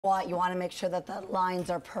You want to make sure that the lines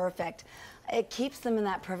are perfect. It keeps them in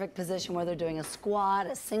that perfect position where they're doing a squat,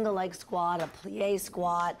 a single leg squat, a plie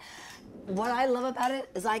squat. What I love about it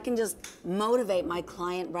is I can just motivate my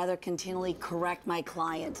client rather continually correct my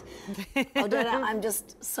client. Odetta, I'm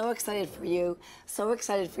just so excited for you, so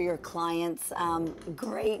excited for your clients.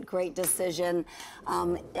 Great decision.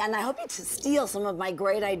 And I hope you steal some of my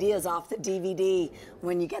great ideas off the DVD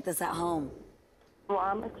when you get this at home. Well,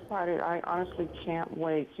 I'm excited. I honestly can't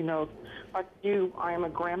wait. You know, like you, I am a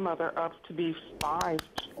grandmother of to-be 5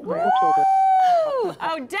 grandchildren. Woo!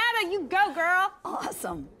 Odetta, you go, girl.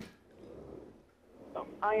 Awesome.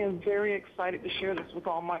 I am very excited to share this with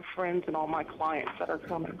all my friends and all my clients that are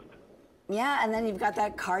coming. Yeah, and then you've got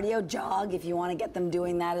that cardio jog if you want to get them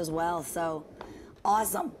doing that as well. So,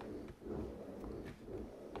 awesome.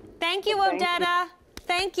 Thank you, Odetta.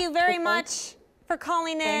 Thank you very much for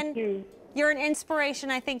calling in. Thank you. You're an inspiration,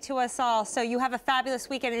 I think, to us all. So you have a fabulous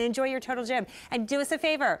weekend and enjoy your Total Gym. And do us a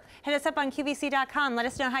favor, hit us up on QVC.com. Let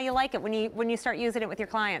us know how you like it when you start using it with your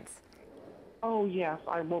clients. Oh, yes,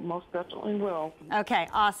 I will, most definitely will. Okay,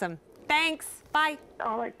 awesome. Thanks. Bye.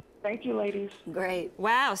 All right. Thank you, ladies. Great.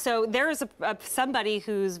 Wow. So there's somebody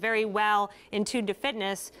who's very well in tune to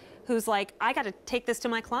fitness who's like, I got to take this to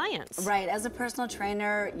my clients. Right. As a personal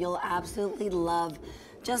trainer, you'll absolutely love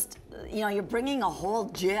just, you know, you're bringing a whole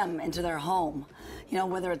gym into their home. You know,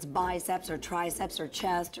 whether it's biceps or triceps or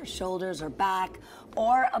chest or shoulders or back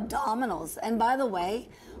or abdominals. And by the way,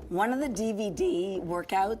 one of the DVD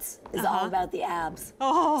workouts is all about the abs.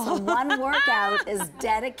 Oh. So one workout is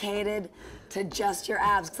dedicated to just your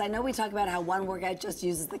abs. Because I know we talk about how one workout just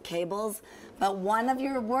uses the cables, but one of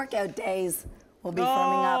your workout days will be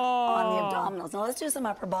firming up on the abdominals. Now let's do some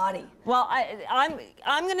upper body. Well,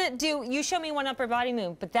 I'm gonna do. You show me one upper body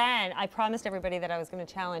move, but then I promised everybody that I was gonna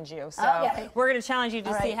challenge you. So we're gonna challenge you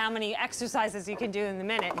to see how many exercises you can do in a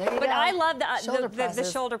minute. But I love the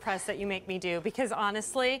shoulder press that you make me do, because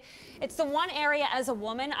honestly, it's the one area as a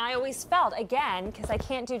woman I always felt, again, because I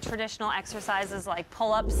can't do traditional exercises like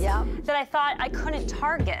pull-ups, that I thought I couldn't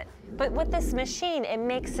target. But with this machine, it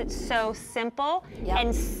makes it so simple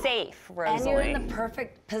and safe, Rosalie. And you're in the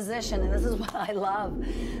perfect position, and this is what I love,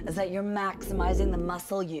 is that you're maximizing the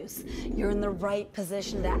muscle use. You're in the right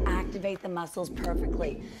position to activate the muscles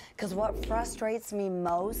perfectly. Because what frustrates me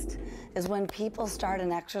most is when people start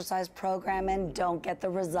an exercise program and don't get the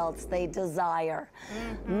results they desire.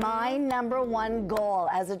 My #1 goal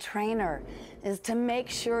as a trainer is to make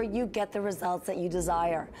sure you get the results that you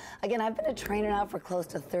desire. Again, I've been a trainer now for close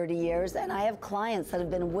to 30 years, and I have clients that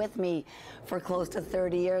have been with me for close to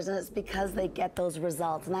 30 years, and it's because they get those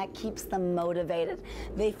results, and that keeps them motivated.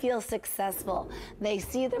 They feel successful. They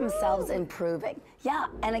see themselves improving. Yeah,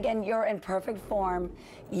 and again, you're in perfect form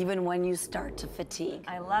even when you start to fatigue.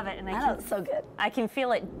 I love it, and I know, it's so good. I can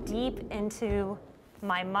feel it deep into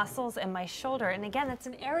my muscles and my shoulder, and again, it's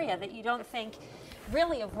an area that you don't think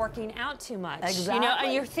really of working out too much. Exactly. You know,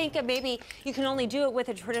 and you're thinking maybe you can only do it with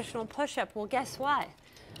a traditional push-up. Well, guess what?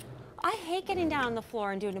 I hate getting down on the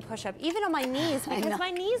floor and doing a push-up, even on my knees, because my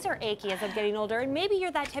knees are achy as I'm getting older, and maybe you're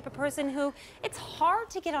that type of person who it's hard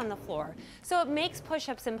to get on the floor. So it makes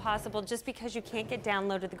push-ups impossible just because you can't get down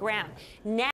low to the ground. Now